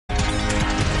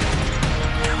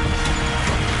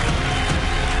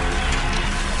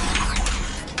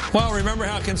Well, remember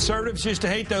how conservatives used to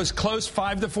hate those close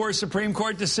 5-4 Supreme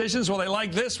Court decisions? Well, they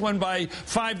like this one by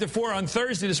 5-4 on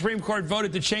Thursday. The Supreme Court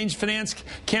voted to change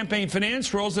campaign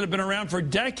finance rules that have been around for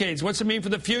decades. What's it mean for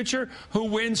the future? Who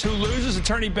wins, who loses?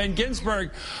 Attorney Ben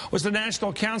Ginsburg was the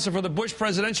national counsel for the Bush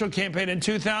presidential campaign in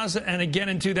 2000 and again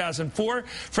in 2004.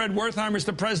 Fred Wertheimer is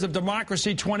the president of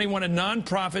Democracy 21, a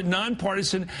nonprofit,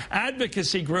 nonpartisan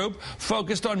advocacy group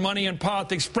focused on money and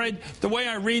politics. Fred, the way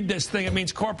I read this thing, it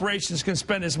means corporations can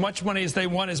spend as much money as they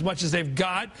want, as much as they've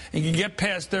got, and can get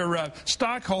past their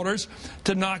stockholders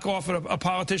to knock off a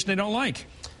politician they don't like,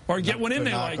 or get one in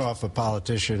they like. Knock off a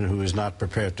politician who is not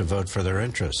prepared to vote for their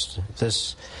interests.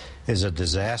 This is a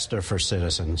disaster for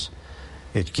citizens.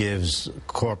 It gives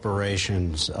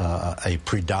corporations a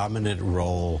predominant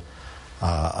role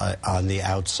on the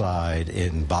outside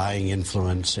in buying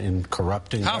influence, in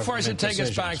corrupting How far does it take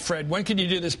decisions. us back, Fred? When could you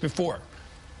do this before?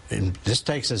 And this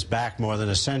takes us back more than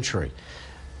a century.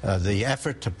 The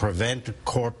effort to prevent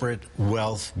corporate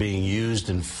wealth being used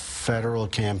in federal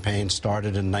campaigns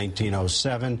started in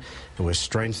 1907. It was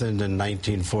strengthened in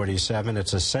 1947.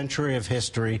 It's a century of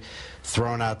history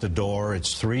thrown out the door.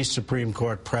 It's 3 Supreme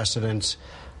Court precedents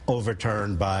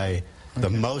overturned by the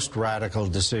most radical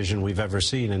decision we've ever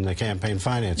seen in the campaign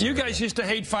finance. You guys used to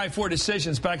hate 5-4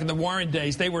 decisions back in the Warren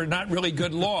days. They were not really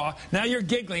good law. Now you're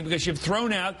giggling because you've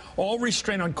thrown out all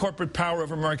restraint on corporate power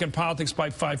over American politics by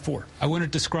 5-4. I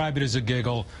wouldn't describe it as a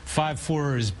giggle.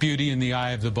 5-4 is beauty in the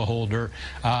eye of the beholder.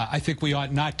 I think we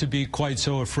ought not to be quite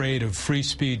so afraid of free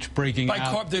speech breaking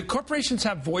out. Do corporations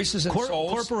have voices and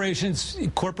souls?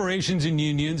 Corporations and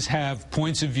unions have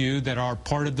points of view that are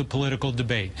part of the political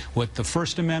debate. What the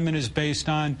First Amendment is based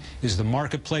on is the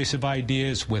marketplace of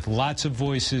ideas with lots of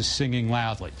voices singing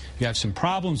loudly. You have some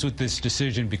problems with this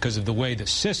decision because of the way the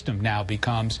system now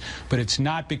becomes, but it's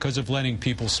not because of letting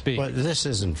people speak. But this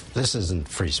isn't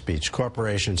free speech.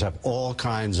 Corporations have all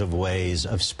kinds of ways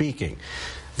of speaking.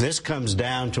 This comes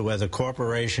down to whether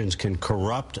corporations can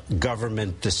corrupt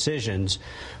government decisions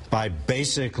by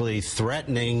basically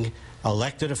threatening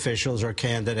elected officials or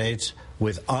candidates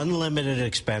with unlimited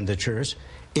expenditures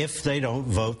if they don't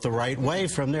vote the right way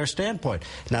from their standpoint.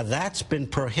 Now, that's been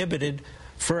prohibited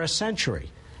for a century.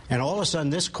 And all of a sudden,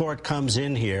 this court comes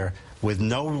in here with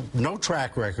no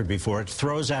track record before it,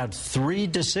 throws out 3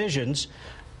 decisions,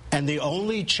 and the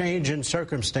only change in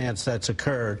circumstance that's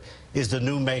occurred is the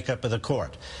new makeup of the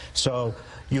court. So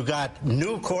you got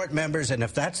new court members, and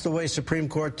if that's the way Supreme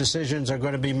Court decisions are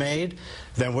going to be made,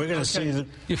 then we're going to see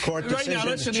the court decisions right now,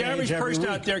 listen, the average person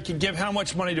out there can give how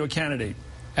much money to a candidate?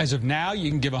 As of now, you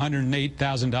can give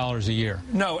 $108,000 a year.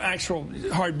 No, actual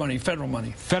hard money, federal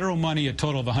money. Federal money, a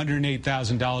total of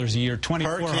 $108,000 a year. Per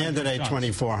candidate,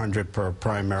 $2,400 per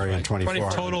primary, and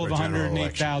 $2,400 total of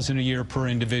 $108,000 a year per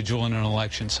individual in an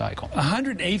election cycle.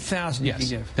 $108,000 yes,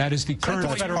 you give. That is the current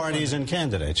federal parties and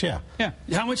candidates. Yeah.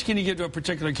 How much can you give to a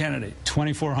particular candidate?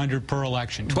 $2,400 per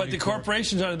election. But the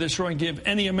corporations under this rule give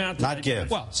any amount. To Not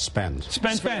give. Well, spend.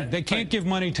 Spend. They can't give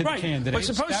money to the candidates.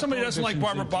 But suppose somebody doesn't like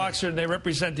Barbara Boxer and they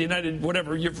represent the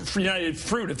United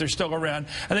Fruit, if they're still around,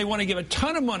 and they want to give a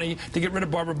ton of money to get rid of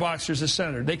Barbara Boxer as a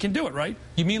senator. They can do it, right?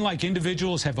 You mean like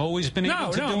individuals have always been able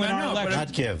to do in our election?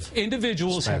 Not give.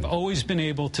 Individuals have always been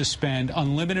able to spend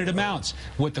unlimited amounts.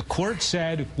 What the court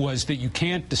said was that you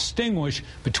can't distinguish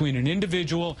between an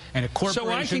individual and a corporation. So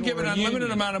I can give an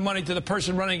unlimited amount of money to the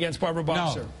person running against Barbara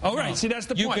Boxer? No. Oh, right. See, that's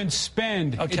the point. You can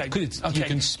spend. Okay. You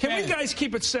can spend. Can we guys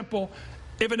keep it simple?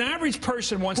 If an average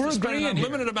person wants to spend an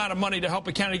unlimited amount of money to help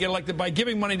a candidate get elected by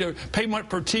giving money to pay money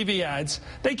per TV ads,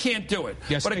 they can't do it.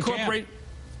 Yes, but they can.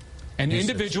 An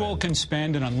individual can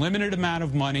spend an unlimited amount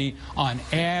of money on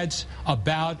ads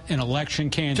about an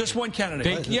election candidate. Just one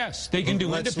candidate? Yes, they can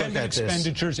do independent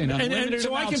expenditures in unlimited amounts.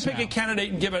 So I can pick a candidate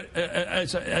and give it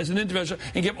as an individual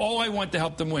and give all I want to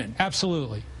help them win?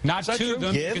 Absolutely. Not to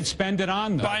them. You can spend it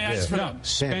on them. Buy ads for them.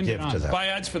 Spend it on them. Buy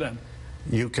ads for them.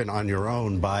 You can, on your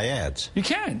own, buy ads. You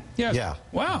can? Yes. Yeah.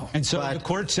 Wow. And so the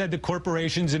court said the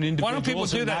corporations and individuals... Why don't people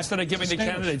do that instead of giving the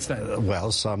candidates then?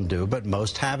 Well, some do, but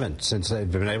most haven't, since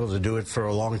they've been able to do it for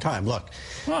a long time. Look,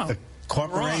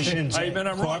 corporations, and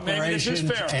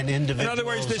individuals in other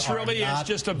words, this really is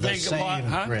just a big lie,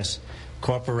 huh? Chris,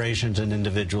 corporations and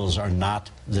individuals are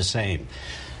not the same.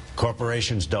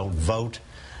 Corporations don't vote.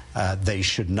 They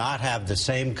should not have the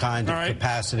same kind of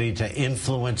capacity to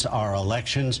influence our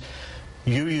elections.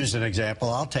 You use an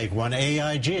example. I'll take one,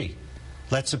 AIG.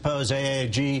 Let's suppose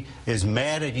AAG is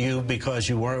mad at you because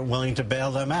you weren't willing to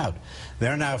bail them out.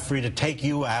 They're now free to take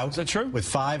you out. Is that true? With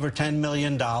 $5 or $10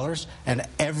 million, and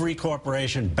every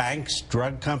corporation, banks,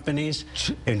 drug companies,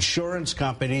 insurance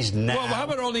companies now. Well, how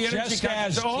about all the energy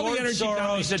companies? All the energy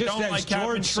companies that don't like cap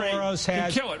and trade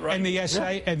can kill it, right? And the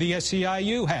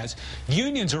SEIU has.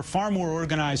 Unions are far more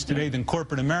organized today than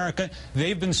corporate America.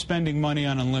 They've been spending money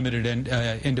on unlimited and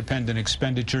independent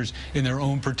expenditures in their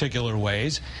own particular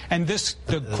ways. And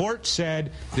the court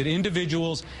said that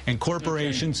individuals and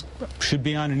corporations should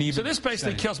be on an even. So this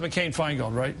basically kills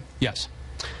McCain-Feingold, right? Yes.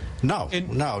 No,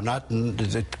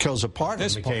 it kills a part of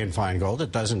McCain-Feingold.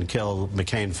 It doesn't kill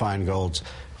McCain-Feingold's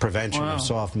prevention of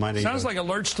soft money. Sounds like a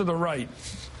lurch to the right.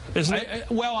 Isn't it?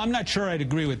 Well, I'm not sure I'd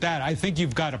agree with that. I think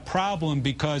you've got a problem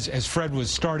because, as Fred was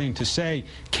starting to say,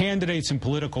 candidates and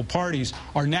political parties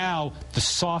are now the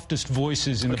softest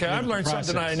voices in the political I've learned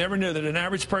process. something I never knew, that an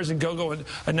average person go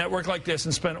a network like this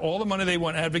and spend all the money they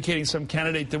want advocating some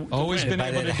candidate to Always win. been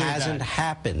able to do that. But it hasn't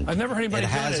happened. I've never heard anybody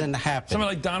do it. It hasn't happened. Someone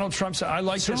like Donald Trump said, I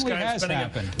like this guy. Has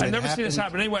happened. I've never seen this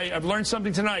happen. Anyway, I've learned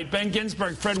something tonight. Ben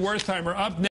Ginsberg, Fred Wertheimer, up next.